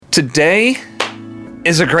Today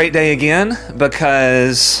is a great day again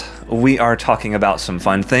because we are talking about some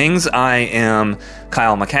fun things. I am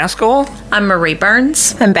Kyle McCaskill. I'm Marie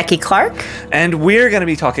Burns. I'm Becky Clark. And we're going to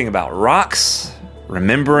be talking about rocks,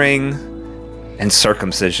 remembering, and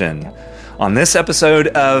circumcision on this episode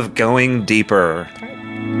of Going Deeper.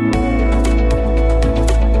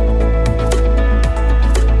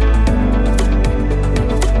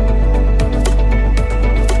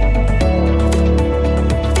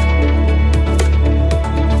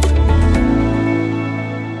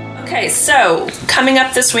 So, coming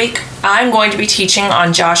up this week, I'm going to be teaching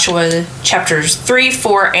on Joshua chapters 3,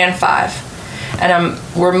 4, and 5. And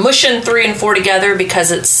we're mushing 3 and 4 together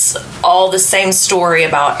because it's all the same story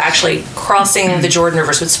about actually crossing the Jordan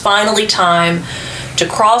River. So it's finally time to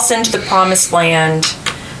cross into the Promised Land,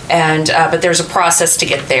 and but there's a process to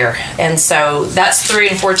get there. And so that's 3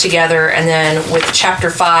 and 4 together. And then with chapter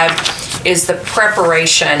 5 is the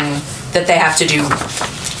preparation that they have to do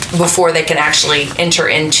before they can actually enter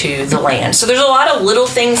into the land. So there's a lot of little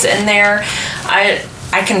things in there.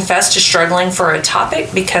 I confess to struggling for a topic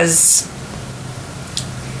because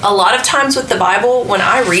a lot of times with the Bible, when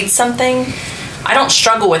I read something, I don't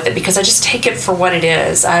struggle with it because I just take it for what it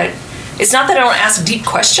is. It's not that I don't ask deep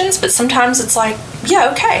questions, but sometimes it's like,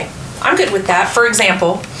 yeah, okay, I'm good with that. For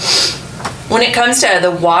example, when it comes to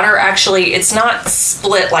the water, actually, it's not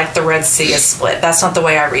split like the Red Sea is split. That's not the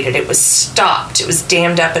way I read it. It was stopped. It was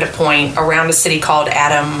dammed up at a point around a city called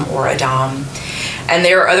Adam or Adam. And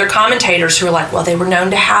there are other commentators who are like, well, they were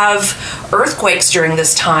known to have earthquakes during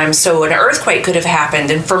this time, so an earthquake could have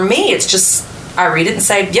happened. And for me, it's just, I read it and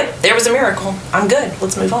say, yep, there was a miracle. I'm good.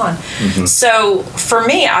 Let's move on. Mm-hmm. So for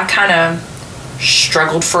me, I kind of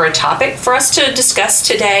struggled for a topic for us to discuss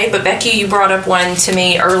today, but Becky, you brought up one to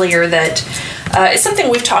me earlier that is something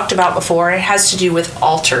we've talked about before, and it has to do with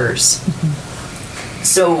altars. Mm-hmm.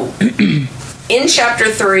 So in chapter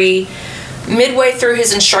 3, midway through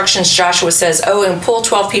his instructions, Joshua says, and pull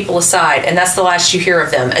 12 people aside, and that's the last you hear of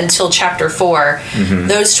them until chapter 4. Mm-hmm.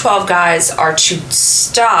 Those 12 guys are to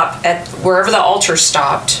stop at wherever the altar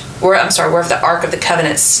stopped, wherever the Ark of the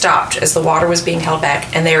Covenant stopped as the water was being held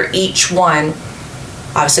back, and they are each one,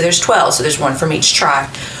 obviously there's 12, so there's one from each tribe.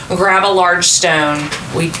 Grab a large stone.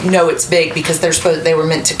 We know it's big because they were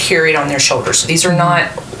meant to carry it on their shoulders. So these are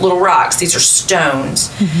not little rocks, these are stones.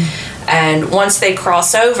 Mm-hmm. And once they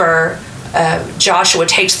cross over, Joshua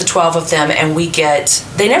takes the 12 of them, and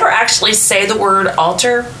they never actually say the word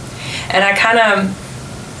altar. And I kind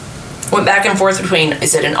of went back and forth between,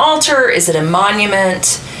 is it an altar? Is it a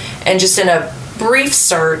monument? And just in a brief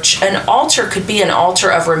search, an altar could be an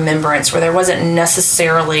altar of remembrance where there wasn't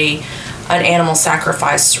necessarily an animal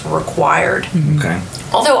sacrifice required. Okay.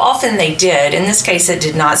 Although often they did. In this case, it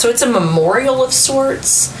did not. So it's a memorial of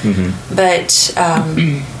sorts. Mm-hmm. But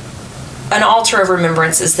an altar of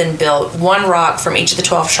remembrance is then built, one rock from each of the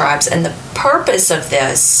 12 tribes. And the purpose of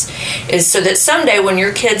this is so that someday when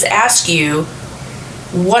your kids ask you,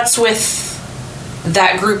 what's with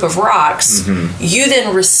that group of rocks, mm-hmm. you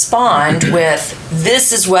then respond with,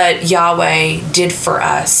 this is what Yahweh did for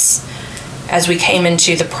us as we came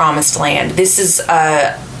into the Promised Land. This is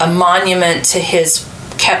a monument to his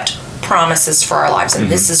kept promises for our lives, and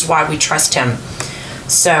mm-hmm. this is why we trust him.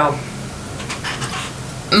 So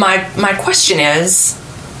my question is,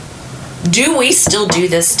 do we still do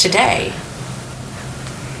this today?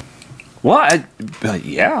 Well,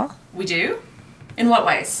 yeah. We do? In what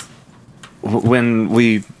ways? When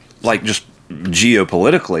we, just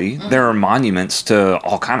geopolitically, mm-hmm. there are monuments to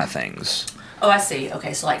all kind of things. Oh, I see.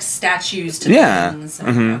 Okay, so statues to things.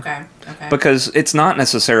 Mm-hmm. Okay. Because it's not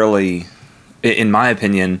necessarily, in my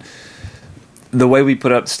opinion, the way we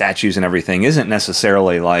put up statues and everything isn't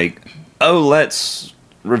necessarily let's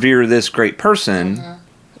revere this great person,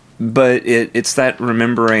 mm-hmm. but it's that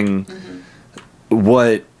remembering mm-hmm.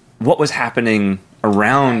 what was happening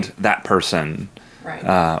around right. that person.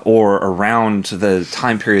 Right. Or around the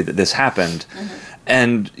time period that this happened. Mm-hmm.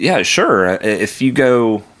 And yeah, sure, if you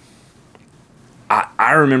go,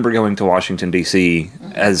 I remember going to Washington, D.C.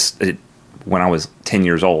 mm-hmm. When I was 10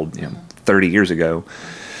 years old, mm-hmm. 30 years ago.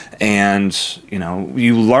 And,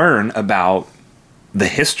 you learn about the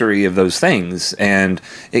history of those things, and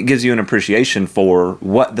it gives you an appreciation for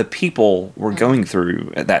what the people were mm-hmm. going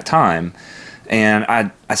through at that time. And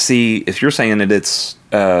I see, if you're saying that it's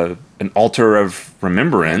an altar of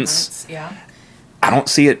remembrance, yeah. I don't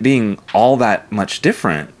see it being all that much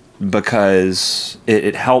different because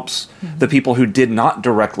it helps mm-hmm. the people who did not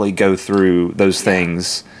directly go through those yeah.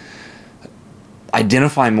 things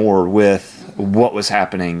identify more with what was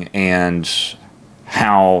happening and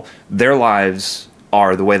how their lives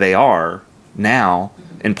are the way they are now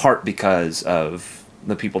in part because of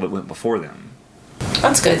the people that went before them.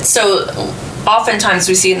 That's good. So oftentimes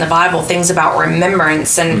we see in the Bible things about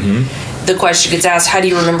remembrance, and the question gets asked, how do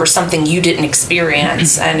you remember something you didn't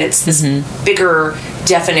experience? And it's this bigger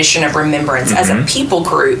definition of remembrance. As a people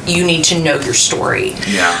group, you need to know your story.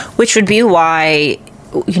 Yeah. Which would be why,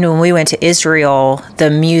 when we went to Israel,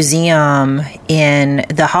 the museum in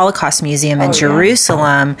the Holocaust Museum in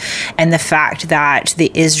Jerusalem, and the fact that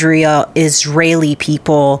the Israeli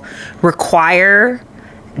people require,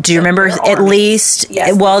 do you remember at least?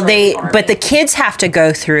 Yes, but the kids have to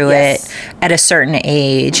go through it at a certain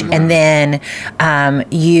age, and then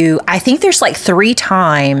I think there's like 3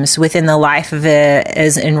 times within the life of an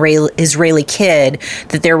Israeli kid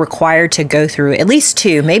that they're required to go through, at least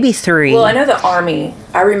 2, maybe 3. Well, I know the army.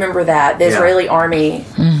 I remember that the Israeli army,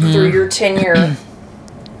 through your tenure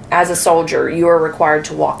as a soldier, you are required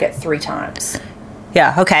to walk it 3 times.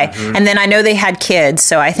 Yeah, okay. And then I know they had kids,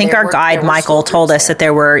 so I think our guide, Michael, told us that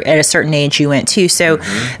there were, at a certain age you went to. So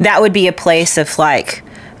that would be a place of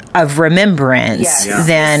remembrance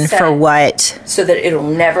then for what... So that it'll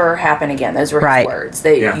never happen again. Those were his words.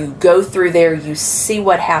 You go through there, you see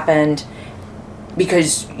what happened,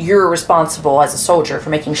 because you're responsible as a soldier for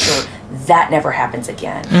making sure that never happens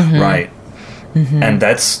again. Right. And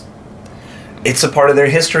it's a part of their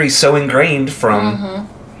history so ingrained from...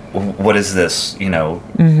 What is this?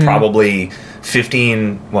 Probably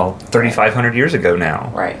 3,500 years ago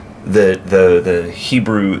now. Right. The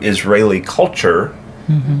Hebrew Israeli culture,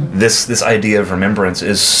 this idea of remembrance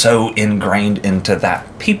is so ingrained into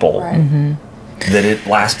that people that it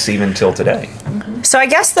lasts even till today. So I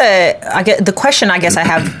guess the question I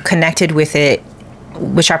have connected with it,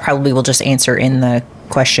 which I probably will just answer in the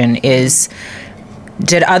question, is,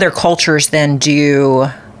 did other cultures then do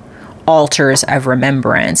altars of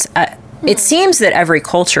remembrance? It seems that every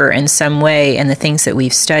culture in some way, and the things that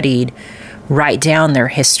we've studied, write down their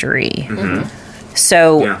history.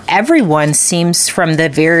 So everyone seems, from the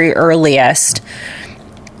very earliest,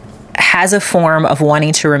 has a form of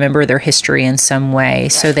wanting to remember their history in some way.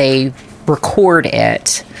 So they record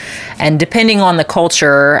it. And depending on the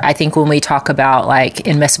culture, I think when we talk about, like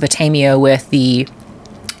in Mesopotamia with the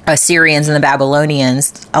Assyrians and the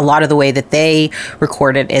Babylonians, a lot of the way that they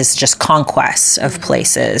record it is just conquests of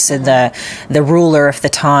places, and the ruler of the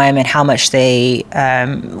time, and how much they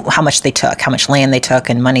took, how much land they took,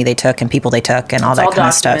 and money they took, and people they took, and all that kind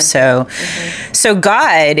of stuff. So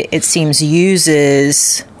God, it seems,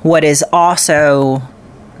 uses what is also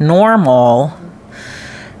normal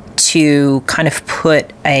to kind of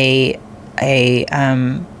put a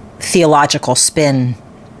theological spin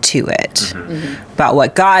to it about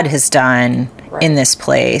what God has done in this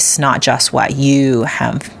place, not just what you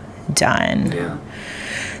have done.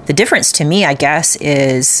 The difference to me, I guess,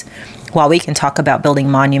 is while we can talk about building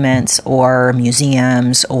monuments or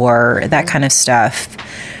museums or that kind of stuff,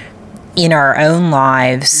 in our own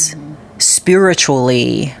lives,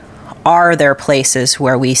 spiritually, are there places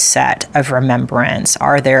where we set of remembrance?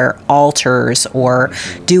 Are there altars, or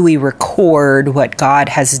do we record what God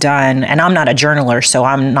has done? And I'm not a journaler, so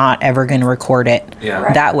I'm not ever going to record it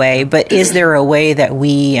that way. But is there a way that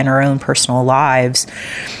we, in our own personal lives,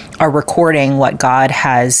 are recording what God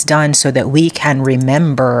has done so that we can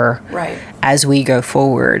remember as we go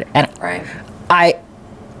forward? And I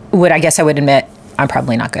would admit I'm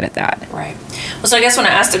probably not good at that. Right. Well, so I guess when I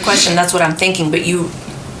asked the question, that's what I'm thinking. But you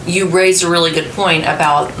raised a really good point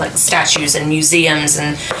about like statues and museums,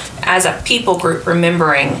 and as a people group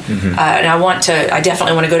remembering. And I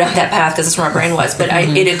definitely want to go down that path because that's where my brain was. But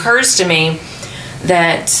it occurs to me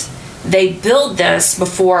that they build this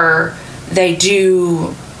before they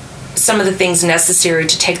do some of the things necessary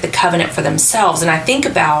to take the covenant for themselves. And I think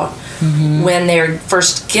about when they're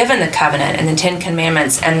first given the covenant and the 10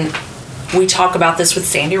 Commandments, and we talk about this with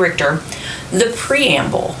Sandy Richter, the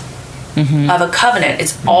preamble of a covenant.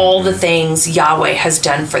 It's all the things Yahweh has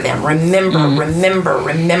done for them. Remember.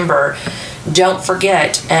 Don't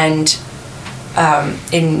forget. And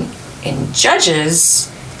in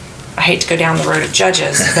Judges, I hate to go down the road of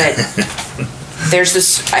Judges, but there's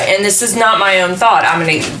this, and this is not my own thought.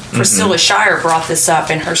 Priscilla Shire brought this up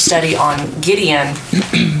in her study on Gideon.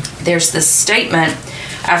 There's this statement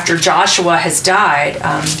after Joshua has died.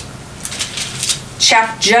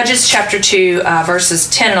 Judges chapter 2, verses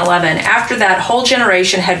 10 and 11. After that whole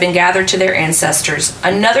generation had been gathered to their ancestors,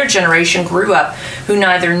 another generation grew up who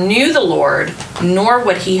neither knew the Lord nor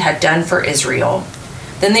what he had done for Israel.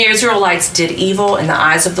 Then the Israelites did evil in the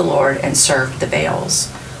eyes of the Lord and served the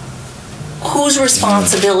Baals. Whose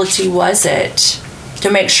responsibility was it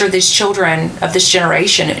to make sure these children of this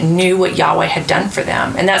generation knew what Yahweh had done for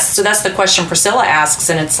them. And that's the question Priscilla asks,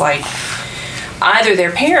 and it's like, either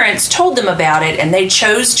their parents told them about it and they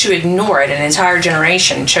chose to ignore it, an entire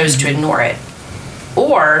generation chose to ignore it,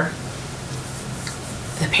 or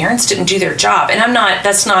the parents didn't do their job. And I'm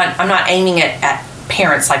not aiming it at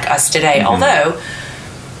parents like us today, although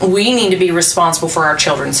we need to be responsible for our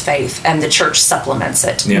children's faith, and the church supplements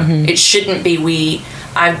it. Yeah. It shouldn't be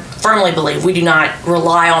I firmly believe we do not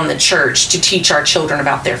rely on the church to teach our children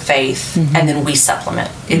about their faith, and then we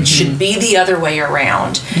supplement. It should be the other way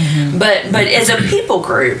around. But as a people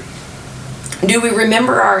group, do we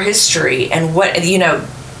remember our history and what,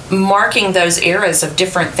 marking those eras of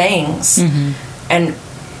different things and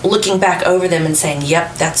looking back over them and saying,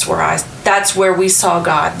 yep, that's where we saw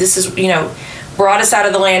God. This is, brought us out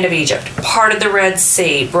of the land of Egypt, parted the Red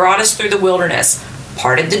Sea, brought us through the wilderness,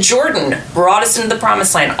 parted the Jordan, brought us into the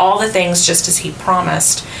promised land, all the things just as he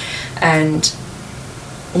promised. And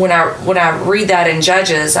when I read that in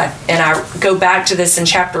Judges, I go back to this in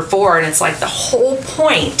chapter 4, and it's like the whole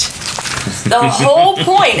point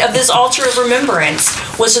of this altar of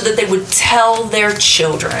remembrance was so that they would tell their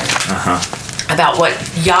children about what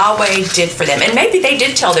Yahweh did for them. And maybe they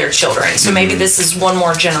did tell their children, so maybe this is one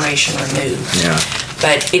more generation removed. Yeah.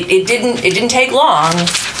 But it didn't take long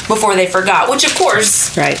before they forgot, which of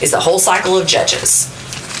course is the whole cycle of Judges.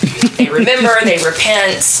 They remember, they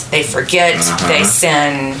repent, they forget, they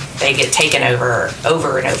sin, they get taken over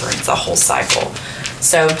and over. It's a whole cycle.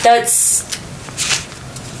 So that's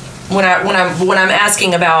when I'm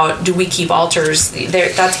asking about do we keep altars.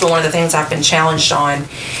 That's been one of the things I've been challenged on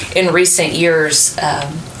in recent years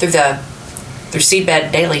through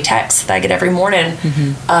Seedbed daily texts that I get every morning.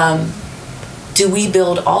 Do we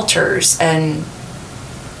build altars, and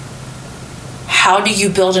how do you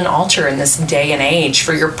build an altar in this day and age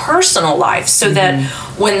for your personal life, so that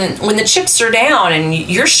when the chips are down and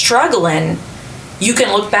you're struggling, you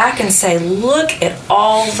can look back and say, look at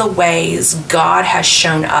all the ways God has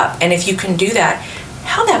shown up. And if you can do that,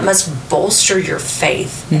 how that must bolster your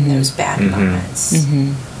faith in those bad moments.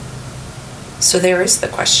 So there is the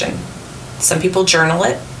question. Some people journal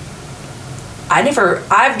it.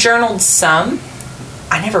 I've journaled some.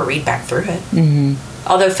 I never read back through it.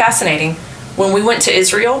 Although fascinating, when we went to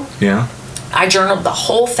Israel, I journaled the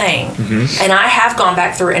whole thing, and I have gone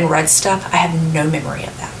back through and read stuff. I have no memory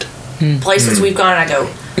of that. Places we've gone, and I go,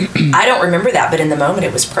 I don't remember that, but in the moment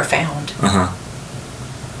it was profound.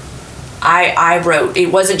 I wrote,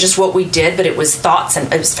 it wasn't just what we did, but it was thoughts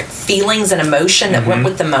and it was feelings and emotion that went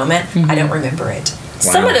with the moment. I don't remember it.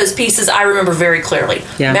 Wow. Some of those pieces I remember very clearly.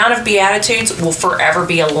 Mount of Beatitudes will forever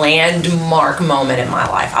be a landmark moment in my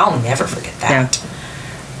life. I'll never forget that.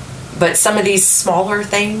 But some of these smaller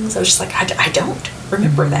things, I was just like, I don't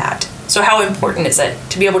remember that. So how important is it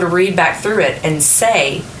to be able to read back through it and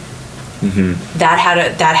say that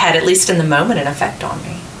had at least in the moment an effect on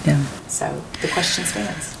me? So the question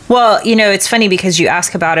stands. Well, it's funny because you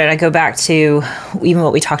ask about it. I go back to even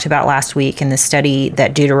what we talked about last week in the study,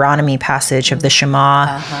 that Deuteronomy passage of the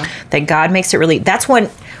Shema, that God makes it really, that's when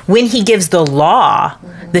he gives the law,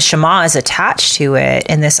 the Shema is attached to it.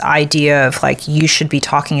 And this idea of like, you should be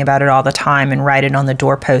talking about it all the time and write it on the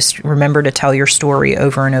doorpost. Remember to tell your story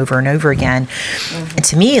over and over and over again. And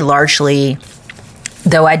to me, largely,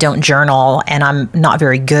 though I don't journal and I'm not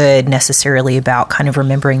very good necessarily about kind of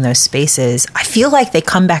remembering those spaces, I feel like they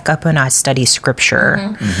come back up when I study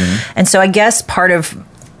scripture. And so I guess part of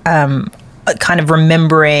kind of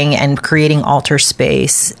remembering and creating altar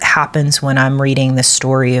space happens when I'm reading the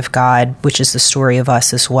story of God, which is the story of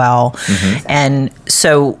us as well. And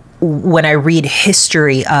so when I read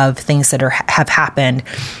history of things that have happened,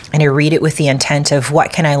 and I read it with the intent of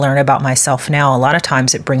what can I learn about myself now, a lot of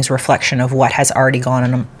times it brings reflection of what has already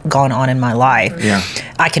gone on in my life.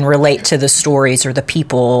 I can relate to the stories or the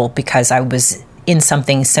people because I was in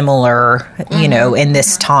something similar, in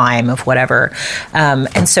this time of whatever.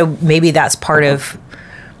 And so maybe that's part of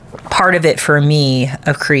it for me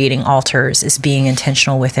of creating altars is being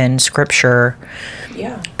intentional within scripture.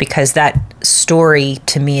 Because that story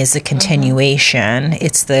to me is a continuation.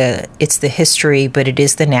 It's the history, but it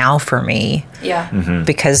is the now for me.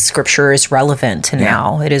 Because scripture is relevant to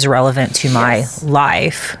now. It is relevant to my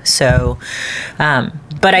life. So,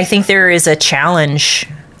 but I think there is a challenge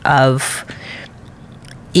of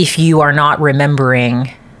if you are not remembering,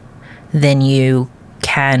 then you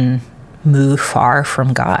can move far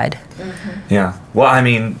from God. Well, I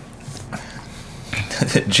mean,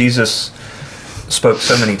 Jesus spoke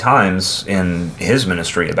so many times in his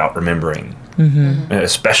ministry about remembering,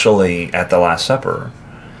 especially at the Last Supper.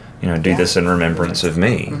 Do this in remembrance of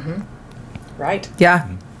me. Right. Yeah.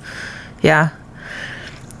 Yeah.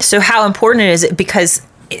 So how important is it? Because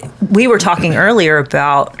we were talking earlier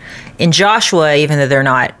about in Joshua, even though they're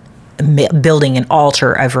not building an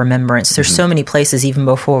altar of remembrance, there's so many places even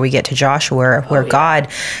before we get to Joshua where God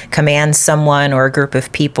commands someone or a group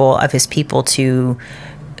of people, of his people, to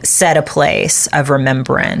set a place of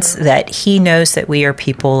remembrance, that he knows that we are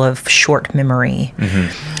people of short memory,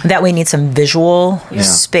 that we need some visual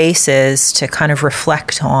spaces to kind of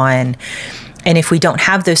reflect on. And if we don't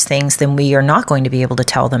have those things, then we are not going to be able to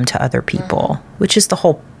tell them to other people, which is the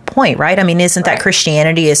whole point, right? I mean, isn't that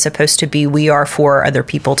Christianity is supposed to be, we are for other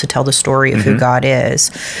people to tell the story of who God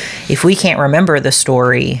is. If we can't remember the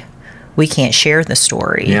story, we can't share the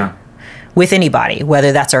story with anybody,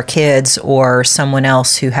 whether that's our kids or someone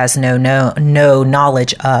else who has no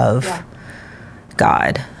knowledge of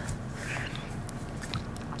God.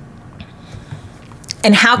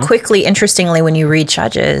 And how quickly, interestingly, when you read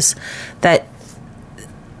Judges, that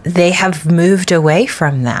they have moved away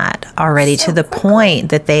from that already to the point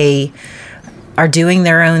that they are doing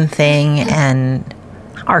their own thing and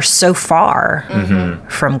are so far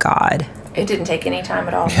from God. It didn't take any time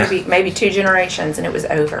at all. Maybe 2 generations and it was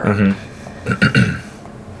over.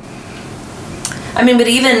 I mean, but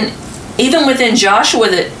even within Joshua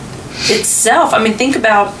itself, I mean, think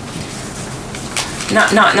about,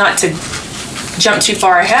 not to jump too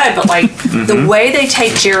far ahead, but like the way they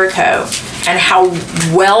take Jericho and how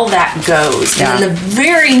well that goes. And in the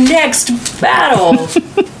very next battle,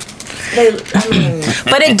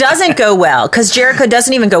 but it doesn't go well, because Jericho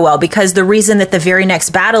doesn't even go well, because the reason that the very next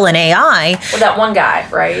battle in AI... Well, that one guy,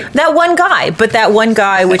 right? That one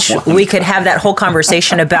guy, which we could have that whole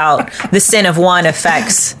conversation about the sin of one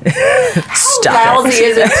affects... How lousy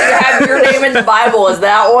is it to have your name in the Bible as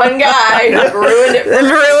that one guy who ruined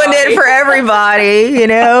it for everybody, you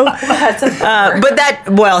know? But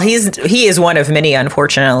he is one of many,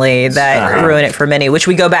 unfortunately, that ruin it for many, which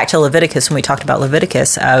we go back to Leviticus when we talked about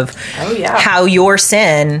Leviticus of... how your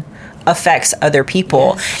sin affects other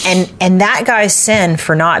people. And that guy's sin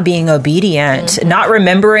for not being obedient, not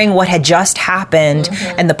remembering what had just happened,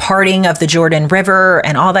 and the parting of the Jordan River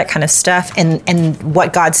and all that kind of stuff, and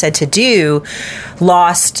what God said to do,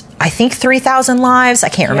 lost, I think, 3,000 lives. I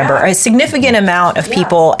can't remember. A significant amount of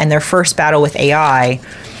people in their first battle with AI,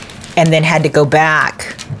 and then had to go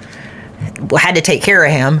back, had to take care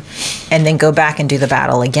of him, and then go back and do the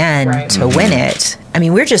battle again to win it. I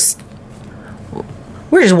mean, we're just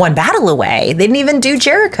one battle away. They didn't even do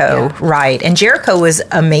Jericho right, and Jericho was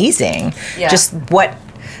amazing. Just what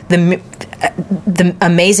the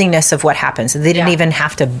amazingness of what happens. They didn't even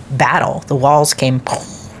have to battle. The walls came.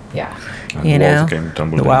 You know,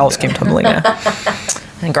 the walls came tumbling down. I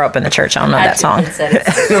didn't grow up in the church. I don't know that song. It's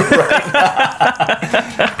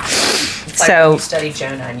like when you study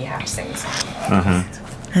Jonah and you have to sing the song.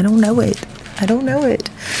 I don't know it.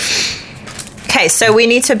 Okay, so we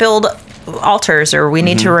need to build altars, or we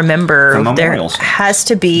need to remember. There has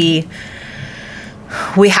to be.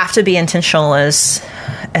 We have to be intentional as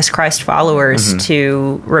Christ followers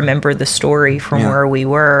to remember the story from where we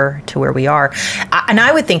were to where we are. And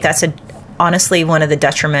I would think that's honestly one of the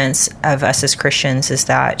detriments of us as Christians is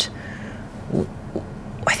that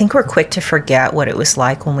I think we're quick to forget what it was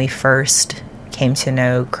like when we first came to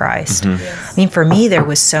know Christ. I mean, for me, there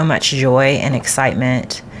was so much joy and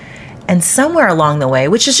excitement. And somewhere along the way,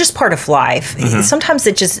 which is just part of life, sometimes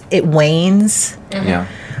it wanes.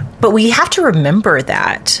 But we have to remember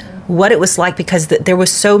that, what it was like, because there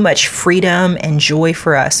was so much freedom and joy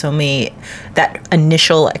for us when that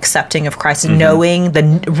initial accepting of Christ, knowing,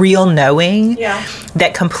 the real knowing,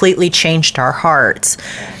 that completely changed our hearts.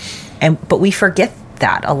 But we forget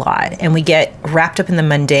that a lot, and we get wrapped up in the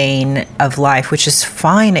mundane of life, which is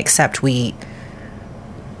fine, except we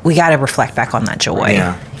got to reflect back on that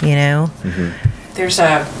joy, you know? There's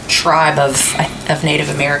a tribe of Native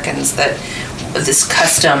Americans that this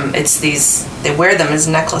custom, they wear them as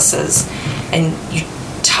necklaces, and you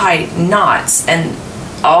tie knots, and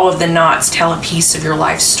all of the knots tell a piece of your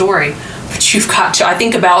life story. But you've got to, I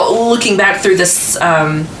think about looking back through this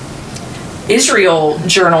Israel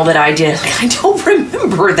journal that I did, I don't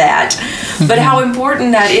remember that. But how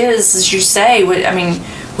important that is, as you say. I mean,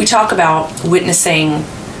 we talk about witnessing.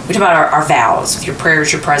 We talk about our vows, your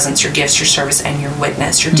prayers, your presence, your gifts, your service, and your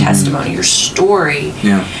witness, your testimony, your story.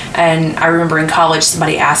 And I remember in college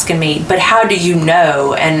somebody asking me, but how do you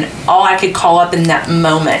know? And all I could call up in that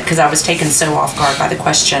moment, because I was taken so off guard by the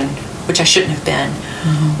question, which I shouldn't have been,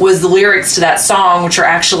 was the lyrics to that song, which are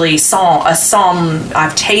actually a psalm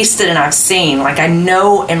I've tasted and I've seen. Like, I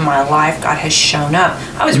know in my life God has shown up.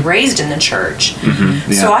 I was raised in the church.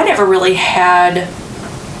 So I never really had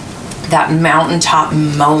that mountaintop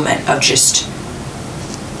moment of just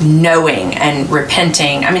knowing and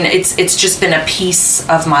repenting. I mean, it's just been a piece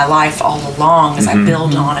of my life all along as I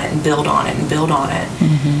build on it and build on it and build on it.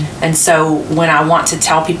 And so when I want to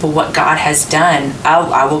tell people what God has done,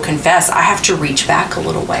 I will confess I have to reach back a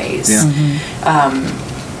little ways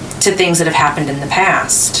to things that have happened in the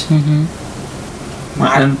past.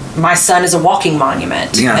 My son is a walking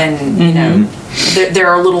monument, and you know there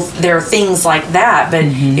are things like that. But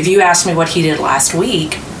if you ask me what he did last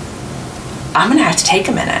week, I'm going to have to take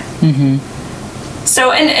a minute.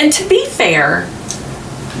 So, and to be fair,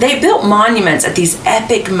 they built monuments at these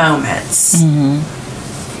epic moments.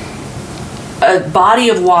 A body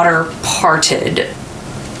of water parted,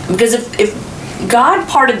 because if God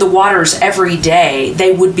parted the waters every day,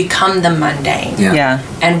 they would become the mundane.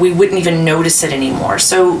 And we wouldn't even notice it anymore.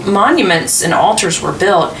 So monuments and altars were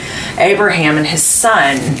built. Abraham and his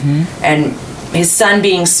son, and his son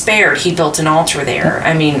being spared, he built an altar there.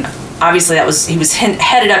 I mean, obviously he was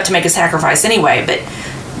headed up to make a sacrifice anyway, but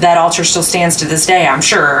that altar still stands to this day, I'm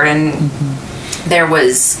sure. And there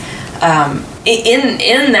was,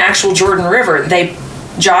 in the actual Jordan River,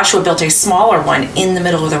 Joshua built a smaller one in the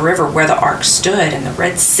middle of the river where the ark stood, and the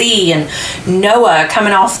Red Sea, and Noah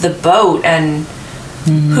coming off the boat, and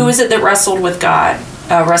who is it that wrestled with God?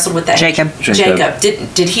 Wrestled with that Jacob.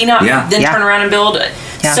 Did he not then turn around and build?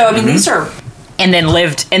 So I mean, these are. And then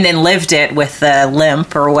lived it with the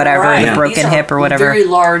limp or whatever, the broken hip or whatever. Very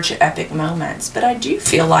large, epic moments. But I do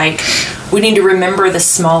feel like we need to remember the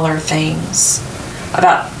smaller things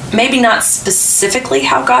about maybe not specifically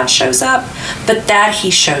how God shows up, but that he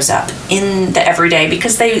shows up in the everyday,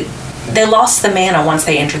 because they lost the manna once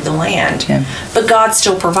they entered the land. But God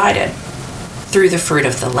still provided through the fruit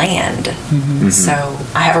of the land. So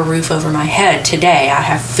I have a roof over my head today. I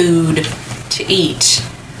have food to eat,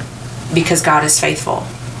 because God is faithful.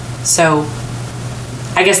 So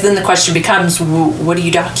I guess then the question becomes, what do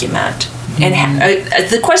you document? And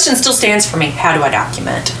the question still stands for me, how do I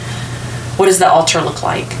document? What does the altar look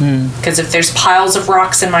like? Because if there's piles of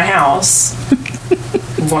rocks in my house,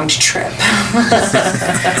 I'm going to trip.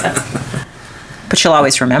 But you'll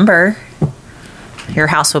always remember. Your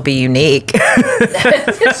house will be unique. Marie,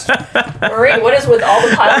 what is with all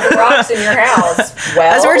the piles of rocks in your house?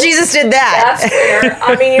 Well, that's where Jesus did that. That's fair.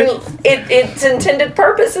 I mean, its intended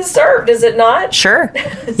purpose is served, is it not? Sure.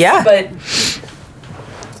 Yeah. But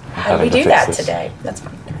how do we do that today? That's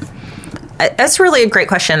fine. That's really a great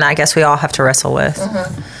question. I guess we all have to wrestle with.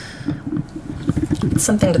 It's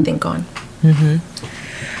something to think on.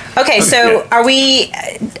 Okay, so are we?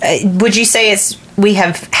 Would you say we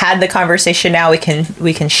have had the conversation now? We can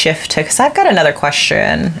shift to, because I've got another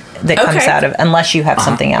question that comes out of, unless you have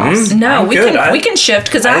something else. No, we can shift,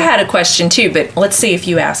 because I had a question too, but let's see if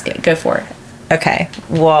you ask it. Go for it. Okay.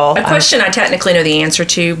 Well, a question I technically know the answer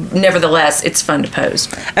to. Nevertheless, it's fun to pose.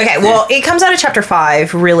 Okay. Well, it comes out of chapter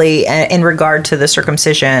 5, really, in regard to the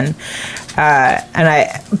circumcision,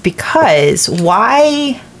 because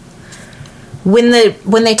why? When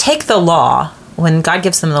they take the law, when God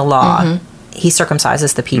gives them the law, he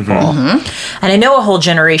circumcises the people. And I know a whole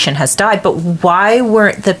generation has died, but why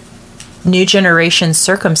weren't the new generation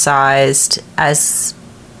circumcised? As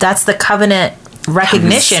that's the covenant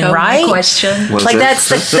recognition, right? Question. Like that's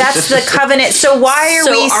the covenant. So why are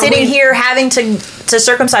we sitting here having to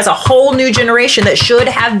circumcise a whole new generation that should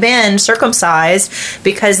have been circumcised,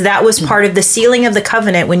 because that was part of the sealing of the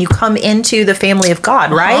covenant when you come into the family of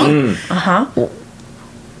God, right?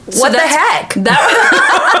 What the heck?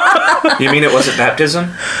 You mean it wasn't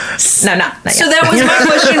baptism? No, not yet. So that was my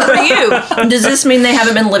question for you. Does this mean they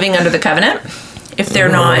haven't been living under the covenant? If they're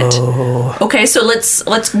not, okay. So let's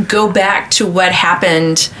go back to what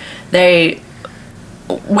happened.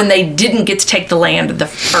 When they didn't get to take the land the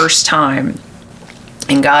first time,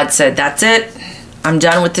 and God said, "That's it. I'm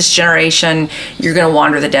done with this generation. You're going to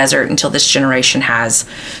wander the desert until this generation has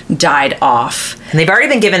died off." And they've already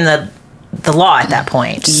been given the law at that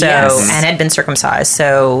point, so and had been circumcised.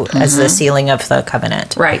 So as the sealing of the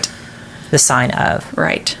covenant, right? The sign of,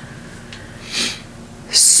 right.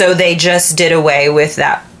 So they just did away with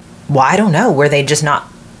that. Well, I don't know. Were they just not?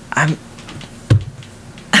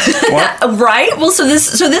 What? Right. Well, so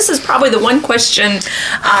this is probably the one question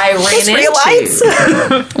I ran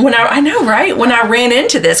into when I know, right? When I ran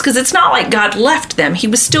into this, because it's not like God left them; He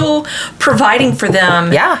was still providing for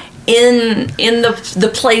them. Yeah. In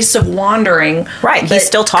the place of wandering, right? He's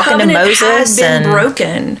still talking to Moses. Had been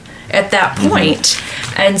broken at that point,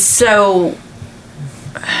 and so.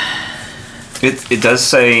 It does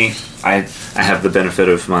say, I have the benefit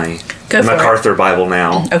of my MacArthur Bible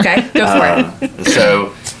now. Okay, go for it.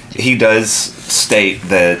 So he does state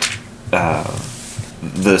that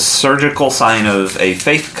the surgical sign of a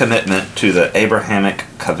faith commitment to the Abrahamic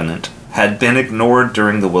covenant had been ignored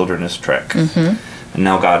during the wilderness trek. And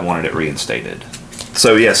now God wanted it reinstated.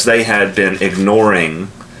 So yes, they had been ignoring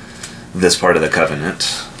this part of the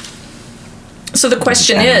covenant. So the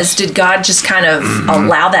question is, did God just kind of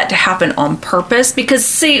allow that to happen on purpose? Because,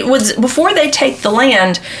 see, before they take the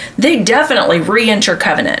land, they definitely re-enter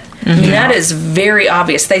covenant. I mean, that is very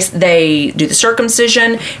obvious. They do the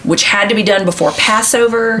circumcision, which had to be done before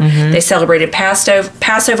Passover. They celebrated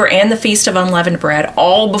Passover and the Feast of Unleavened Bread,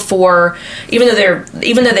 all before, even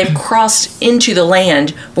though they've crossed into the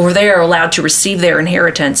land, before they are allowed to receive their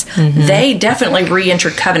inheritance, they definitely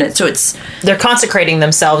re-entered covenant. So they're consecrating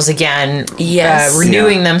themselves again, yes,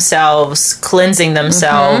 renewing themselves, cleansing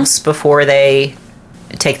themselves before they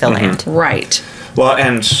take the land. Right. Well,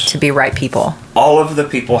 and to be right people. All of the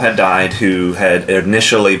people had died who had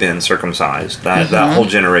initially been circumcised, that whole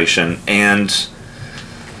generation. And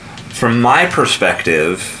from my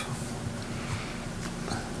perspective,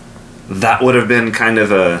 that would have been kind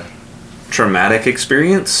of a traumatic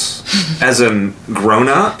experience as a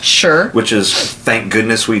grown-up. Sure. Which is, thank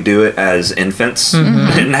goodness we do it as infants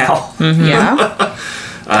now. Yeah.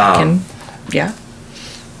 Yeah.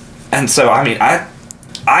 And so, I mean, I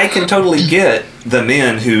can totally get the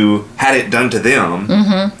men who had it done to them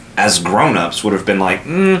as grown-ups would have been like,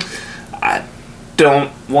 I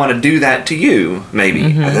don't want to do that to you, maybe.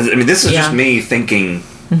 I mean, this is just me thinking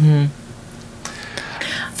from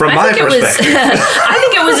my perspective. I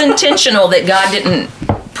think it was intentional that God didn't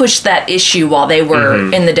push that issue while they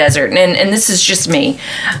were in the desert. And this is just me.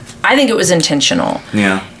 I think it was intentional.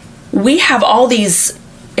 Yeah. We have all these,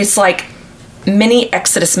 it's like, many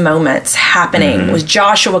Exodus moments happening with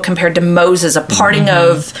Joshua compared to Moses, a parting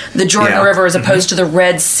of the Jordan River as opposed to the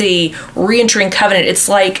Red Sea, re-entering covenant. It's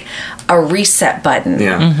like a reset button.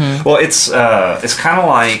 Yeah. Well, it's kind of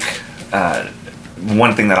like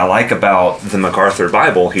one thing that I like about the MacArthur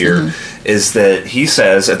Bible here is that he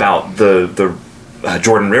says about the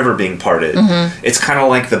Jordan River being parted. It's kind of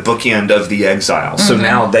like the bookend of the exile. So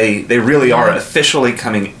now they really are officially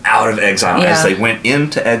coming out of exile as they went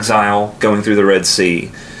into exile, going through the Red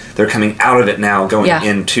Sea. They're coming out of it now, going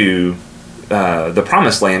into the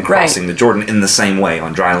Promised Land, crossing the Jordan in the same way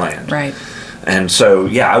on dry land. Right. And so,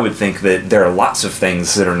 I would think that there are lots of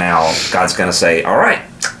things that are now God's going to say, all right,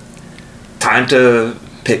 time to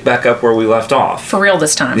pick back up where we left off. For real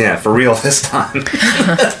this time. Yeah, for real this time.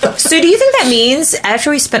 So do you think that means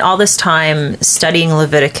after we spent all this time studying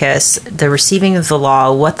Leviticus, the receiving of the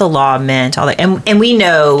law, what the law meant, all that, and we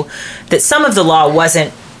know that some of the law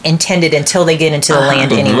wasn't intended until they get into the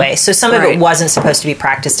land anyway. So some of it wasn't supposed to be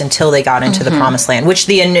practiced until they got into the Promised Land, which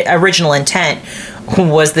the original intent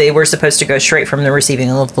was they were supposed to go straight from the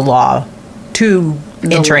receiving of the law to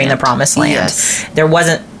entering the Promised Land. Yes. There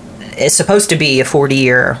wasn't, it's supposed to be a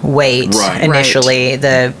 40-year wait initially.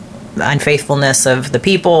 The unfaithfulness of the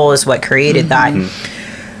people is what created that.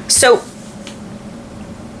 So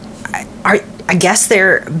I guess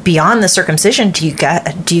they're beyond the circumcision. Do you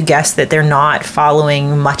guess that they're not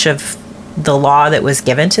following much of the law that was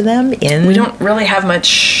given to them? We don't really have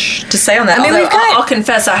much to say on that. I mean, I'll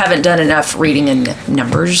confess I haven't done enough reading in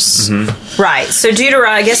Numbers. Right. So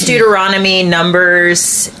Deuteronomy,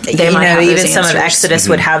 Numbers, they might have even some answers. of Exodus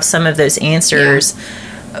would have some of those answers.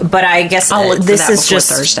 Yeah. But I guess I'll look for this that is before just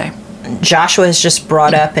Thursday. Joshua has just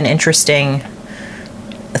brought up an interesting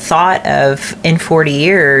thought of in 40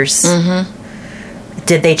 years,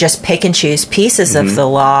 did they just pick and choose pieces of the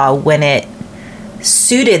law when it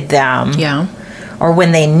suited them? Yeah. Or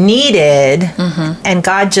when they needed, and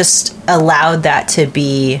God just allowed that to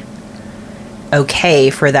be okay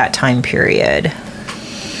for that time period?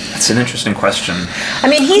 That's an interesting question. I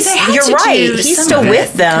mean, you're right. He's still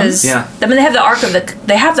with them. I mean, they have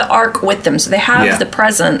the ark with them, so they have the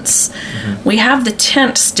presence. We have the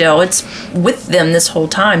tent still. It's with them this whole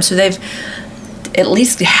time, so they've at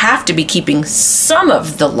least have to be keeping some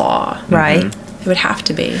of the law. Right. It would have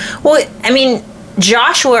to be. Well, I mean,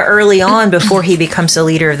 Joshua early on, before he becomes the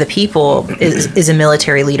leader of the people, is a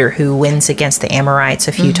military leader who wins against the Amorites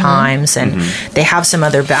a few times, and they have some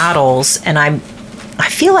other battles. And I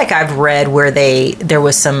feel like I've read where there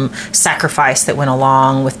was some sacrifice that went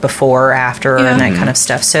along with before or after and that kind of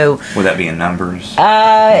stuff. So would that be in Numbers?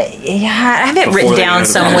 I have it written down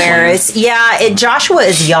somewhere. Joshua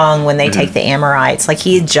is young when they take the Amorites. Like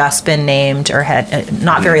he had just been named, or had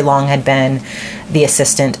not very long had been the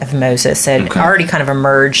assistant of Moses, and already kind of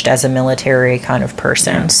emerged as a military kind of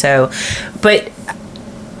person. So now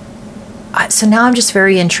I'm just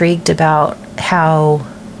very intrigued about how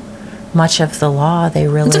much of the law they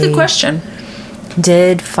really... That's a good question.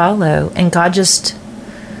 did follow, and God just,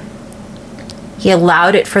 he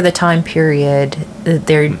allowed it for the time period.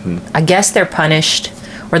 I guess they're punished,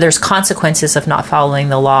 or there's consequences of not following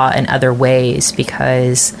the law in other ways,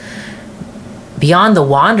 because beyond the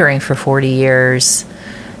wandering for 40 years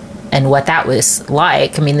and what that was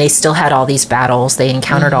like, I mean, they still had all these battles, they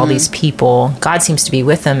encountered all these people, God seems to be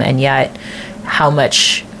with them, and yet how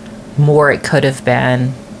much more it could have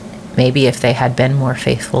been, maybe if they had been more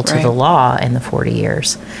faithful to the law in the 40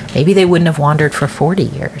 years. Maybe they wouldn't have wandered for 40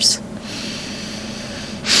 years.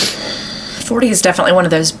 40 is definitely one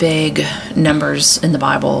of those big numbers in the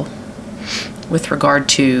Bible with regard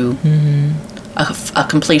to a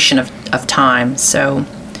completion of time. So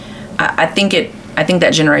I think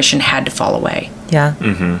that generation had to fall away. Yeah.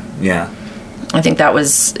 Yeah. I think it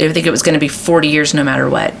was going to be 40 years no matter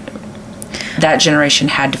what. That generation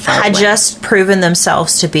had to fall away. Had just proven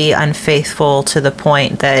themselves to be unfaithful to the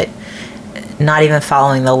point that not even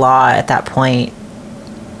following the law at that point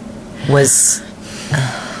was,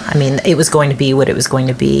 it was going to be what it was going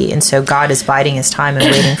to be. And so God is biding his time and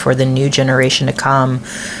waiting for the new generation to come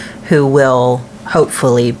who will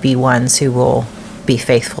hopefully be ones who will be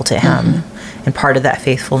faithful to him. And part of that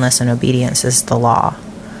faithfulness and obedience is the law.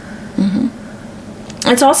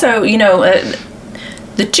 It's also,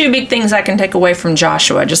 the two big things I can take away from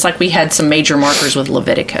Joshua, just like we had some major markers with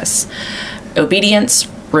Leviticus: obedience,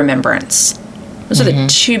 remembrance. Those are the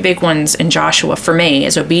two big ones in Joshua for me,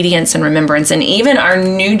 is obedience and remembrance. And even our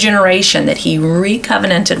new generation that he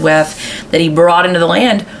recovenanted with, that he brought into the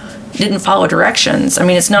land, didn't follow directions.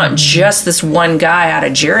 It's not just this one guy out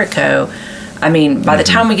of Jericho. By the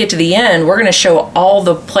time we get to the end, we're going to show all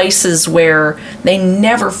the places where they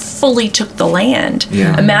never fully took the land.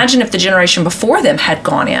 Yeah. Imagine if the generation before them had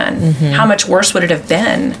gone in. How much worse would it have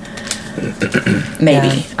been?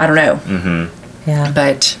 Maybe. Yeah. I don't know. Yeah.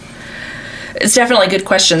 But it's definitely good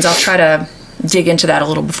questions. I'll try to dig into that a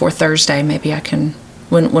little before Thursday. Maybe I can,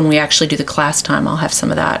 when we actually do the class time, I'll have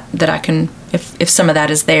some of that I can, if some of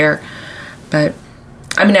that is there. But,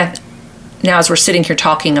 now, as we're sitting here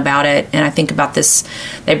talking about it, and I think about this,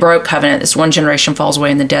 they broke covenant, this one generation falls away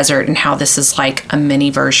in the desert, and how this is like a mini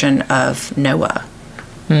version of Noah.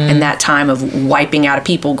 And that time of wiping out a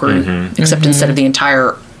people group, except instead of the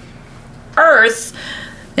entire earth,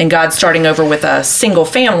 and God starting over with a single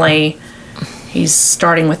family, he's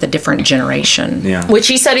starting with a different generation. Yeah. Which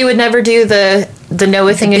he said he would never do the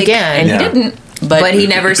Noah thing again. And he didn't. But he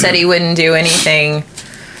never said he wouldn't do anything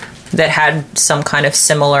that had some kind of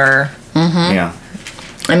similar... Yeah.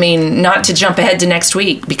 Not to jump ahead to next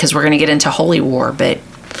week, because we're going to get into holy war, but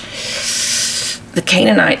the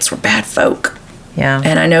Canaanites were bad folk. Yeah.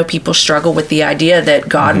 And I know people struggle with the idea that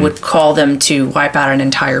God would call them to wipe out an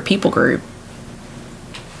entire people group.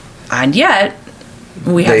 And yet,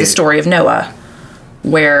 we have the story of Noah,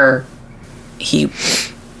 where he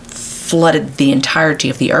flooded the entirety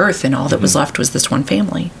of the earth, and all that was left was this one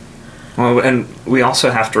family. Well, and we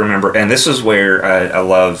also have to remember, and this is where I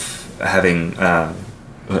love having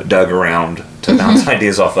dug around to bounce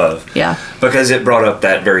ideas off of. Yeah. Because it brought up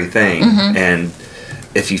that very thing. And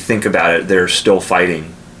if you think about it, they're still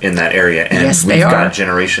fighting in that area. And yes, we've they are. got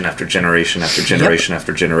generation after generation after generation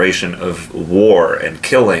after generation of war and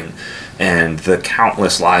killing and the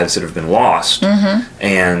countless lives that have been lost.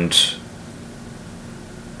 And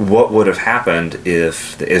what would have happened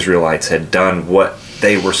if the Israelites had done what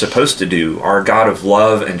they were supposed to do? Our God of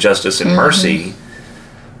love and justice and mercy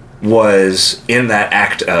was in that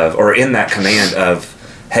act of, or in that command of,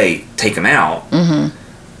 hey, take them out,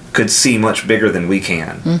 could see much bigger than we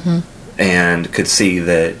can. And could see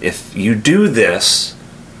that if you do this,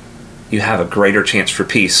 you have a greater chance for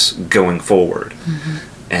peace going forward.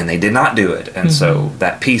 And they did not do it. And so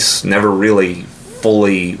that peace never really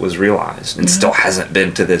fully was realized, and still hasn't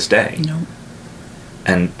been to this day. No.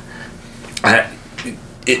 And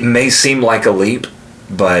it may seem like a leap,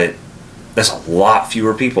 but that's a lot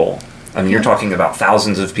fewer people. You're talking about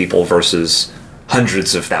thousands of people versus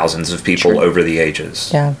hundreds of thousands of people over the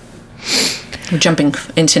ages. Yeah. We're jumping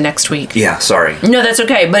into next week. Yeah, sorry. No, that's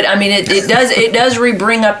okay. But it does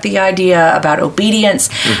bring up the idea about obedience,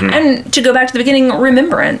 and to go back to the beginning,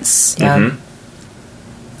 remembrance. Yeah.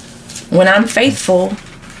 When I'm faithful,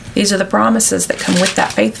 these are the promises that come with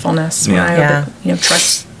that faithfulness. When I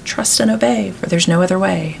trust and obey, for there's no other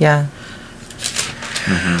way. Yeah.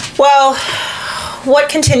 Well, what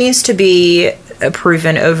continues to be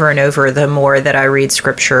proven over and over the more that I read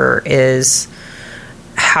Scripture is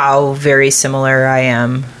how very similar I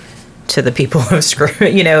am to the people of Scripture.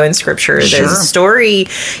 In Scripture, there's a story,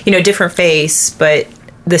 different face, but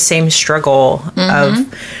the same struggle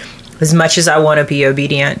of, as much as I want to be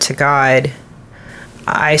obedient to God,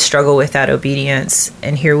 I struggle with that obedience.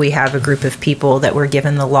 And here we have a group of people that were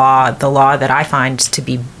given the law that I find to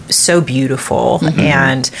be so beautiful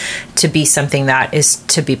and to be something that is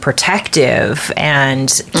to be protective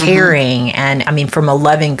and caring. And I mean, from a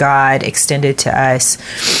loving God extended to us.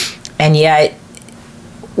 And yet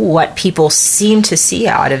what people seem to see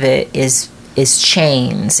out of it is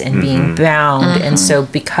chains and being bound. And so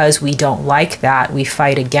because we don't like that, we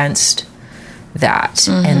fight against that.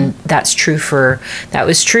 And that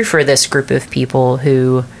was true for this group of people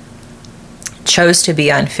who chose to be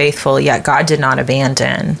unfaithful, yet God did not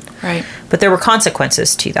abandon. Right. But there were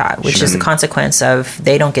consequences to that, which is the consequence of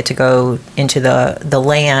they don't get to go into the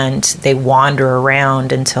land. They wander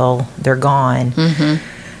around until they're gone.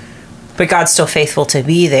 But God's still faithful to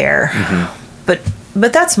be there.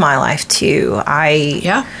 But that's my life too.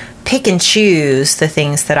 I pick and choose the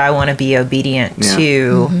things that I want to be obedient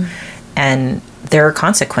to. And there are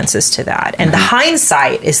consequences to that. And the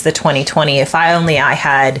hindsight is the 2020. If I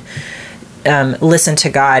had listened to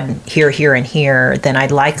God here, and here, then I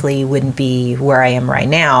likely wouldn't be where I am right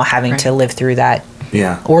now, having to live through that.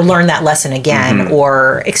 Or learn that lesson again,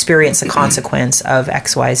 or experience the consequence of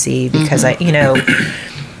XYZ, because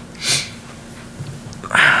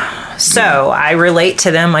so I relate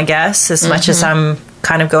to them, I guess, as much as I'm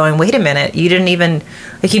kind of going, wait a minute, you didn't even,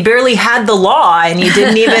 you barely had the law and you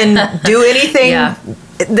didn't even do anything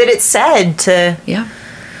that it said to.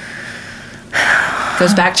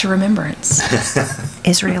 Goes back to remembrance.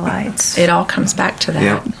 Israelites. It all comes back to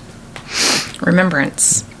that.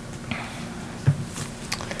 Remembrance.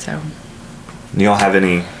 So. Do y'all have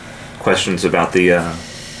any questions about the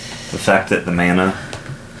fact that the manna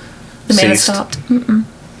ceased? Stopped?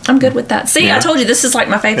 I'm good with that. See, I told you this is like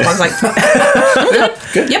my faith. I was like,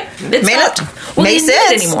 good. Yep, it's stopped. Well, makes they sense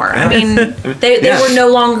didn't anymore. I mean, they were no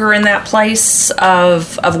longer in that place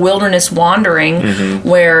of wilderness wandering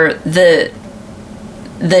where the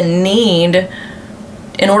need,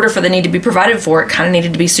 in order for the need to be provided for, it kind of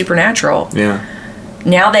needed to be supernatural.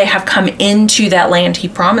 Now they have come into that land He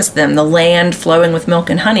promised them, the land flowing with milk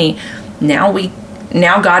and honey. Now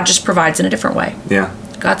God just provides in a different way.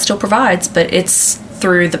 God still provides, but it's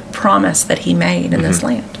through the promise that He made in this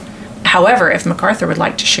land. However, if MacArthur would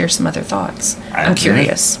like to share some other thoughts, I'm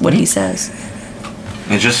curious what he says.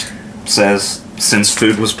 It just says, since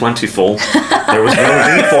food was plentiful, there was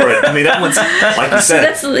no need for it. I mean, that one's, like you said.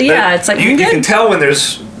 It's like you can tell when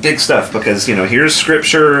there's big stuff, because, here's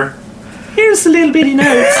scripture, here's the little bitty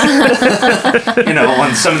notes.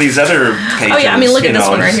 On some of these other pages. Oh, yeah, I mean, look at this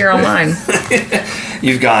one right here online.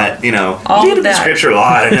 You've got, all of that. Scripture, a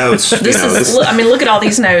lot of notes. Look at all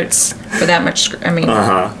these notes for that much. So,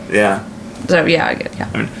 yeah, I get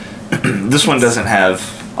I mean, this one doesn't have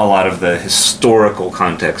a lot of the historical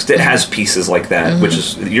context. It has pieces like that, which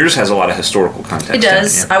is, yours has a lot of historical context. It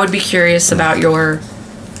does. I would be curious about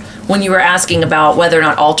when you were asking about whether or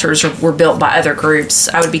not altars were built by other groups,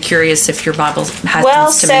 I would be curious if your Bible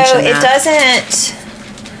has to mention that. It doesn't.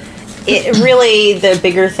 It really, the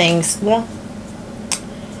bigger things. Well,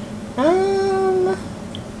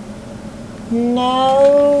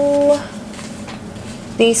 no.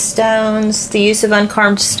 These stones, the use of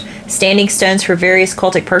uncarved standing stones for various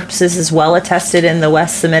cultic purposes is well attested in the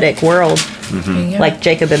West Semitic world. Like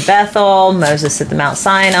Jacob in Bethel, Moses at the Mount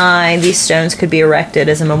Sinai. These stones could be erected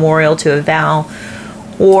as a memorial to a vow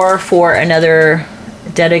or for another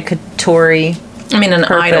dedicatory an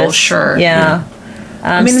purpose. idol, sure.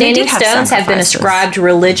 Standing stones have been ascribed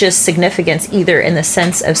religious significance either in the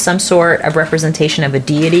sense of some sort of representation of a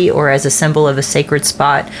deity or as a symbol of a sacred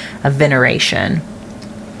spot of veneration.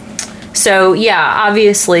 So,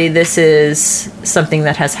 obviously this is something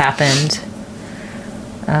that has happened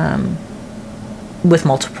with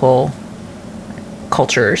multiple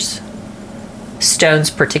cultures. Stones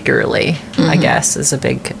particularly, I guess, is a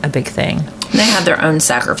big thing. They have their own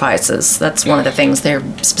sacrifices. That's one of the things they're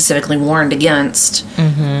specifically warned against,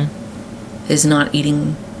 is not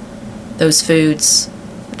eating those foods.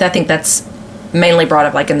 I think that's mainly brought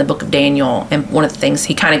up like in the book of Daniel, and one of the things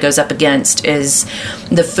he kind of goes up against is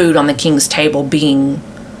the food on the king's table being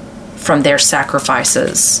from their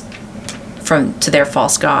sacrifices to their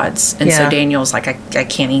false gods. And so Daniel's like, I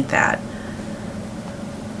can't eat that.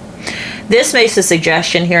 This makes a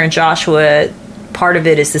suggestion here in Joshua. Part of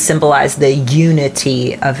it is to symbolize the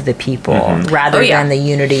unity of the people rather than the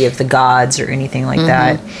unity of the gods or anything like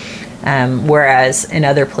that. Whereas in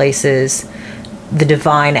other places, the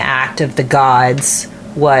divine act of the gods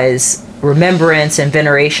was remembrance and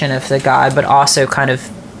veneration of the god, but also kind of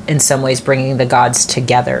in some ways bringing the gods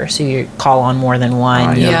together. So you call on more than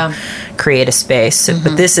one, create a space. So,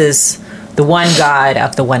 but this is the one God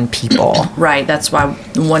of the one people. Right. That's why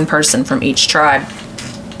one person from each tribe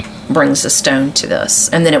brings a stone to this.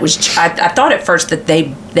 And then it was, I thought at first that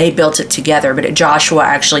they built it together, but Joshua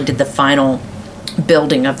actually did the final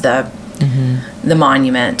building of the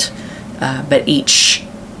monument. But each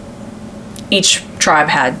tribe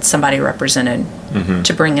had somebody represented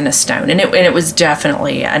to bring in a stone. And it was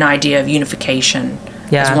definitely an idea of unification.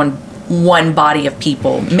 Yeah. As one body of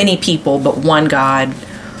people, many people, but one God,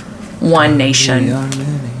 one nation.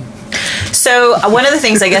 So one of the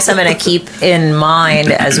things I guess I'm going to keep in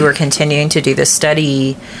mind as we're continuing to do this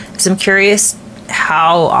study is I'm curious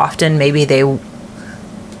how often maybe the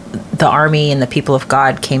army and the people of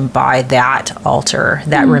God came by that altar,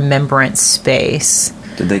 that remembrance space.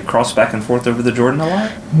 Did they cross back and forth over the Jordan a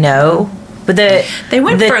lot? No. But they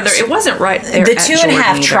went further. It wasn't right there. The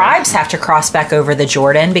 2.5 tribes have to cross back over the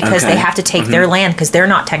Jordan because they have to take their land because they're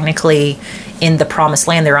not technically in the promised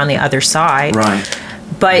land. They're on the other side. Right.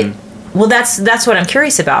 But well, that's what I'm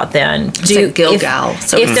curious about. Then, like Gilgal.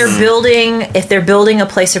 If they're building a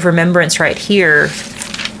place of remembrance right here,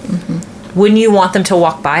 wouldn't you want them to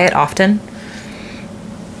walk by it often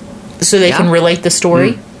so they can relate the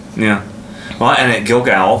story? Yeah. Well, and at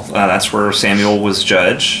Gilgal, that's where Samuel was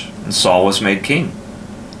judge and Saul was made king.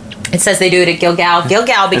 It says they do it at Gilgal.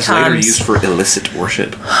 Gilgal becomes... It's later used for illicit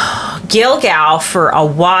worship. Gilgal, for a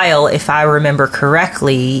while, if I remember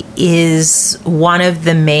correctly, is one of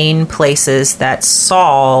the main places that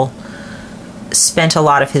Saul spent a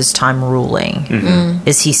lot of his time ruling.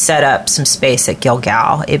 Is he set up some space at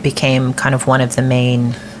Gilgal. It became kind of one of the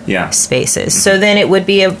main spaces. So then it would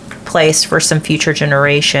be a place for some future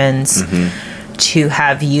generations to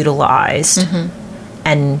have utilized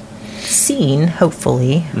and seen,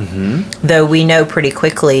 hopefully. Though we know pretty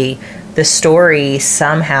quickly the story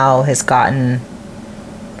somehow has gotten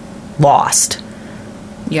lost.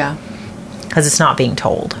 Yeah. Because it's not being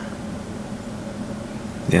told.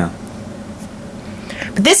 Yeah.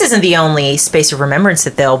 But this isn't the only space of remembrance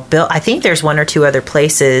that they'll build. I think there's one or two other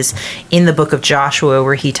places in the book of Joshua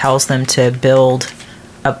where he tells them to build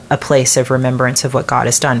a place of remembrance of what God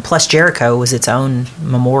has done. Plus Jericho was its own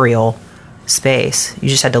memorial space. You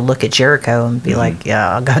just had to look at Jericho and be like,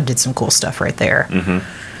 yeah, God did some cool stuff right there.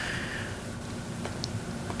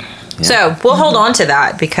 So we'll hold on to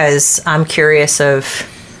that because I'm curious so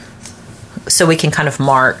we can kind of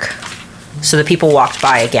mark. So the people walked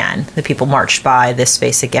by again. The people marched by this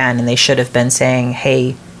space again, and they should have been saying,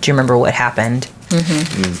 hey, do you remember what happened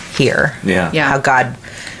here? Yeah. How God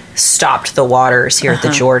stopped the waters here at the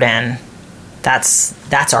Jordan. That's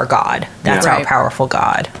our God. That's our powerful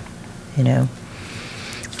God. You know,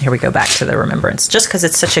 here we go back to the remembrance, just because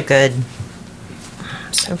it's such a good,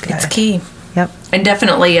 so good. It's key. Yep. And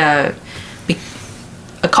definitely a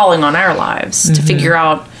calling on our lives to figure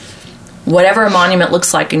out whatever a monument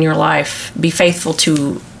looks like in your life, be faithful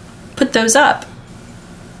to put those up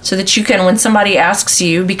so that you can, when somebody asks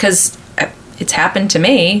you, because it's happened to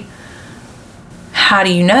me, how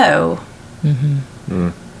do you know?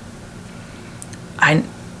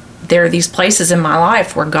 There are these places in my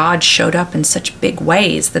life where God showed up in such big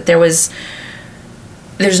ways that there's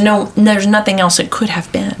nothing else it could have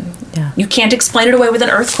been. Yeah. You can't explain it away with an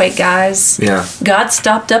earthquake, guys. Yeah. God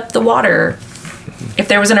stopped up the water. If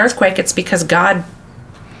there was an earthquake, it's because God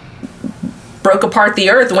broke apart the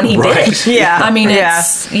earth when he did. Yeah. I mean,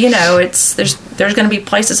 it's, there's going to be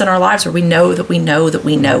places in our lives where we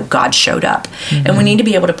know God showed up. And we need to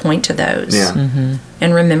be able to point to those and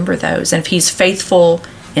remember those. And if he's faithful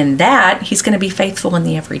in that, he's going to be faithful in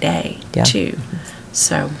the everyday too.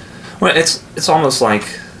 So, well, it's almost like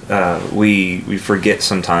we forget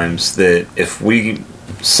sometimes that if we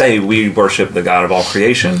say we worship the God of all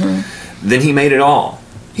creation, then he made it all.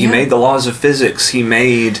 He made the laws of physics. He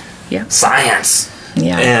made science.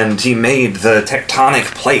 Yeah. And he made the tectonic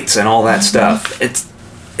plates and all that stuff.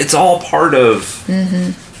 It's all part of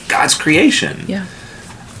God's creation. Yeah.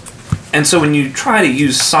 And so when you try to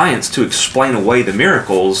use science to explain away the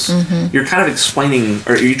miracles, you're kind of explaining,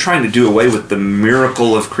 or you're trying to do away with the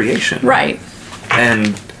miracle of creation. Right.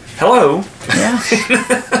 And hello. Yeah.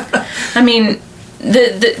 I mean,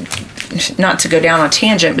 the not to go down on a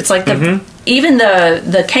tangent, but it's like even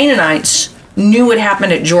the Canaanites knew what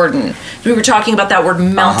happened at Jordan. We were talking about that word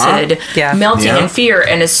melting in fear,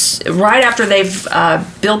 and it's right after they've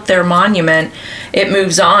built their monument, it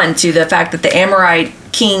moves on to the fact that the Amorite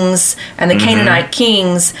kings and the Canaanite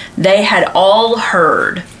kings, they had all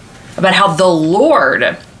heard about how the Lord,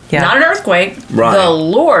 not an earthquake, the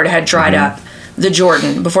Lord had dried up the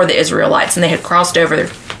Jordan before the Israelites, and they had crossed over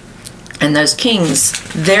And those kings,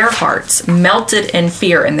 their hearts melted in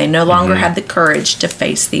fear, and they no longer had the courage to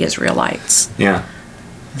face the Israelites. Yeah.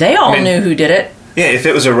 They all knew who did it. Yeah, if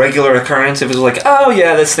it was a regular occurrence, if it was like, oh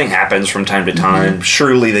yeah, this thing happens from time to time,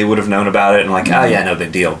 surely they would have known about it and like, oh yeah, no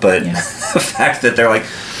big deal. But the fact that they're like,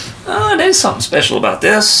 oh, there's something special about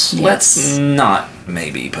this. Yes. Let's not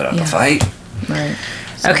maybe put up a fight. Right.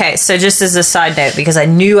 Okay, so just as a side note, because I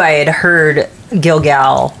knew I had heard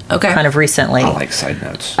Gilgal kind of recently. I like side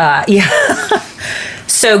notes.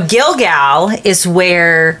 So Gilgal is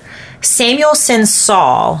where Samuel sends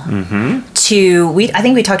Saul to, I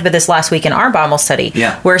think we talked about this last week in our Bible study,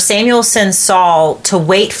 where Samuel sends Saul to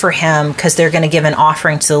wait for him because they're going to give an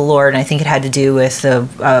offering to the Lord, and I think it had to do with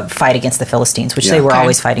the fight against the Philistines, which they were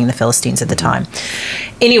always fighting the Philistines at the time.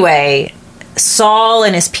 Anyway, Saul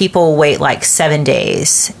and his people wait like 7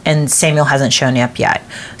 days, and Samuel hasn't shown up yet.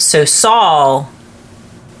 So Saul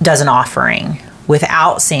does an offering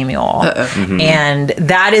without Samuel. And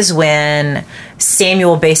that is when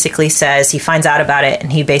Samuel basically says, he finds out about it,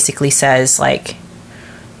 and he basically says, like,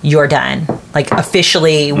 you're done. Like,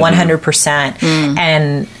 officially, 100%.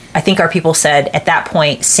 And I think our people said, at that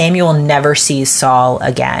point, Samuel never sees Saul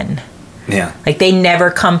again. Yeah. Like, they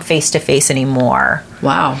never come face to face anymore.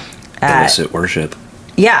 Wow. Illicit worship.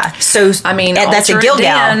 Yeah, so I mean, that's at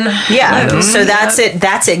Gilgal. So that's it.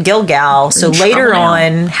 That's at Gilgal. So later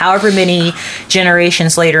on, however many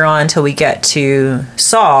generations later on, till we get to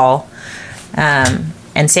Saul and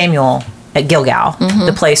Samuel at Gilgal,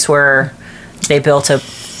 the place where they built a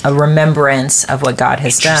remembrance of what God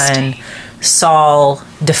has done. Saul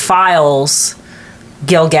defiles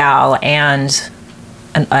Gilgal and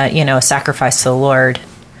a sacrifice to the Lord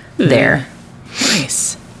there.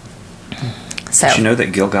 Nice. So, did you know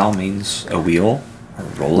that Gilgal means a wheel or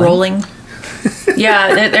rolling? Rolling.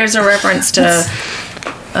 Yeah, there's a reference to.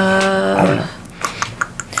 I don't know.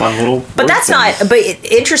 Fun little. But that's not. But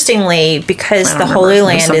interestingly, because the Holy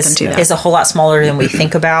Land is a whole lot smaller than we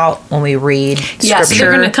think about when we read Scripture. Yeah, so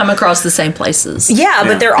you're going to come across the same places. Yeah,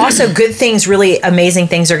 but there are also good things, really amazing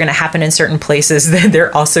things are going to happen in certain places. That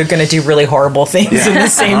they're also going to do really horrible things in the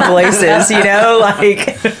same places. You know,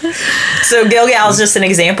 like. So Gilgal is just an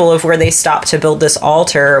example of where they stopped to build this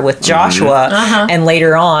altar with Joshua, and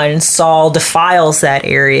later on Saul defiles that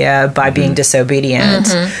area by being disobedient.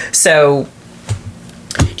 So.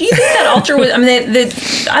 Do you think that altar was? I mean,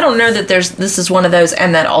 I don't know that this is one of those,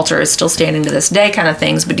 and that altar is still standing to this day, kind of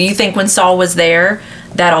things. But do you think when Saul was there,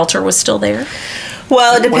 that altar was still there?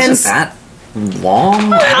 Well, it depends. Wasn't that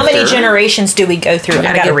long? How many generations do we go through?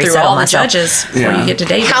 I got to reset all the judges before you get to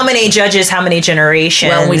David. How many judges? How many generations?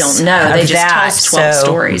 Well, we don't know. They just tell us 12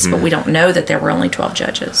 stories, but we don't know that there were only 12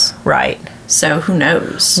 judges. Right. So who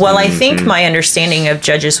knows? Well, I think my understanding of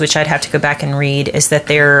judges, which I'd have to go back and read, is that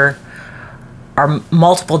there are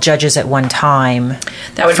multiple judges at one time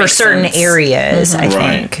for certain areas, I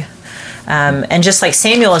think. And just like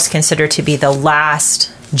Samuel is considered to be the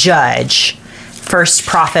last judge, first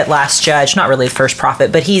prophet, last judge, not really the first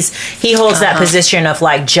prophet, but he holds that position of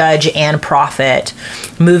like judge and prophet,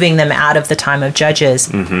 moving them out of the time of judges.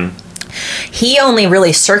 He only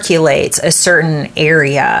really circulates a certain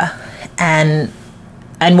area, and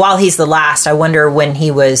while he's the last, I wonder when he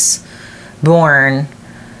was born.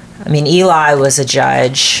 I mean, Eli was a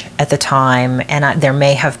judge at the time, and there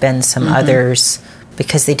may have been some others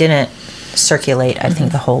because they didn't circulate, I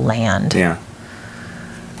think, the whole land. Yeah.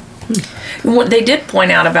 They did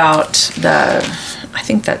point out about I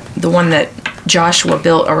think that the one that Joshua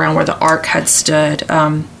built around where the ark had stood,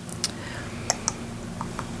 that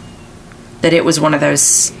it was one of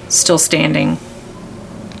those still standing.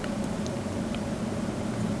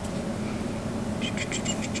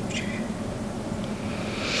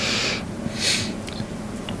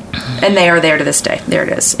 And they are there to this day. There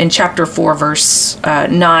it is. In chapter 4, verse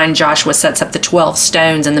 9, Joshua sets up the 12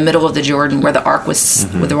 stones in the middle of the Jordan where the ark was,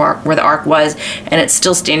 where the ark was, and it's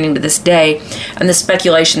still standing to this day. And the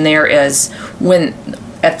speculation there is when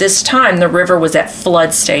at this time the river was at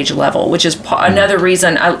flood stage level, which is another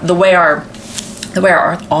reason. The way our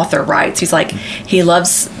author writes, he's like, he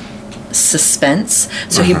loves suspense,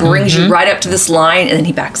 so he brings you right up to this line, and then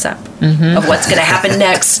he backs up of what's going to happen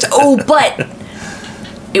next. Oh, but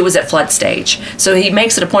it was at flood stage. So he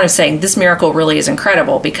makes it a point of saying this miracle really is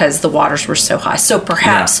incredible because the waters were so high. So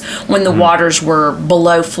perhaps when the waters were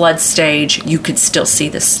below flood stage, you could still see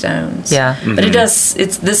the stones. Yeah. But this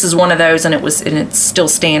is one of those, and it's still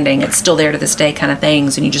standing. It's still there to this day kind of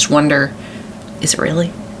things, and you just wonder, is it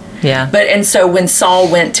really? Yeah. And so when Saul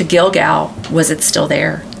went to Gilgal, was it still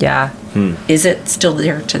there? Yeah. Is it still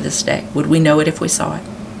there to this day? Would we know it if we saw it?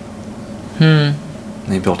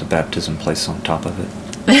 They built a baptism place on top of it.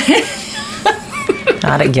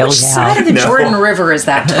 Not at Which side of Gilgal. the Jordan River is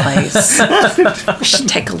that place? We should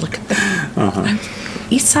take a look at that.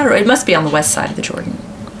 East side, or it must be on the west side of the Jordan.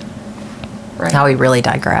 Right. Now we really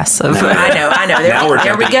digress. I know. Now we're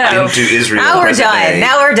There we jumping go. into Israel. Now we're present done. day.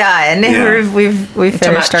 Now we're done. Yeah. We've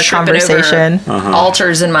finished our Tripping conversation. over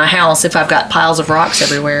altars in my house if I've got piles of rocks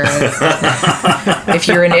everywhere. If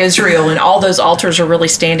you're in Israel and all those altars are really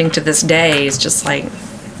standing to this day, it's just like,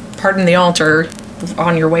 pardon the altar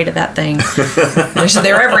on your way to that thing.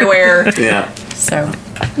 They're everywhere. Yeah. So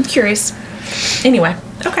I'm curious. Anyway,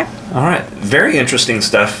 okay. All right. Very interesting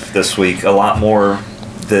stuff this week. A lot more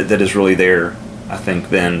that is really there, I think,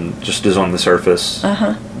 than just is on the surface.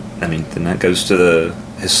 Uh-huh. I mean, then that goes to the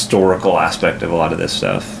historical aspect of a lot of this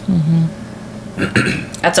stuff.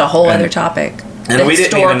 That's a whole other topic. The we didn't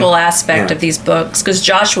historical even- aspect yeah. of these books, because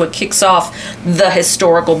Joshua kicks off the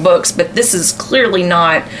historical books, but this is clearly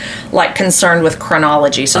not like concerned with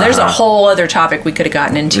chronology. So there's a whole other topic we could have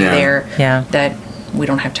gotten into Yeah. there Yeah. that we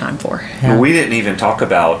don't have time for. Yeah. We didn't even talk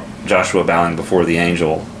about Joshua bowing before the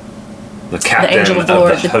angel, the captain angel of of the the,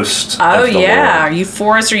 Lord. host. Oh of the yeah, Lord. are you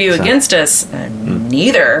for us or are you against us?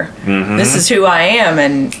 Neither. This is who I am,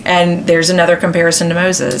 and there's another comparison to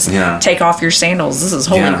Moses. Yeah. Take off your sandals. This is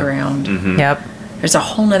holy Yeah. ground. Yep. There's a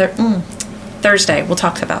whole nother Thursday. We'll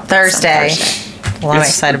talk about that Thursday. some Well, I'm It's-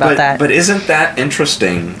 excited about but, that. But isn't that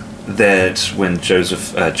interesting that when Joshua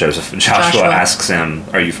asks him,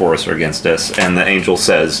 "Are you for us or against us?" and the angel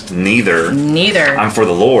says, "Neither. Neither. I'm for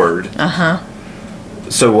the Lord."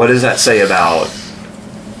 So what does that say about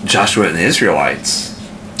Joshua and the Israelites?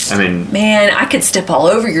 I mean, Man, I could step all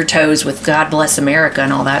over your toes with God bless America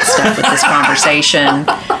and all that stuff with this conversation.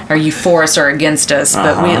 Are you for us or against us?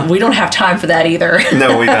 But we don't have time for that either.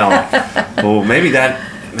 no, we don't. Well, maybe that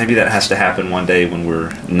has to happen one day when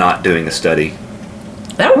we're not doing a study.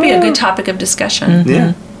 That would be a good topic of discussion.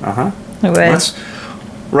 Yeah. I would. Let's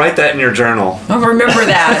write that in your journal. I'll remember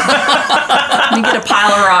that. Let me get a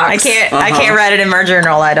pile of rocks. I can't write it in my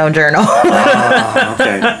journal. I don't journal.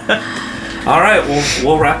 Okay. All right.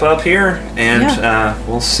 We'll wrap up here, and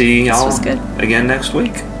we'll see y'all was good. again next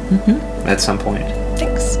week at some point.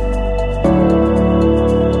 Thanks.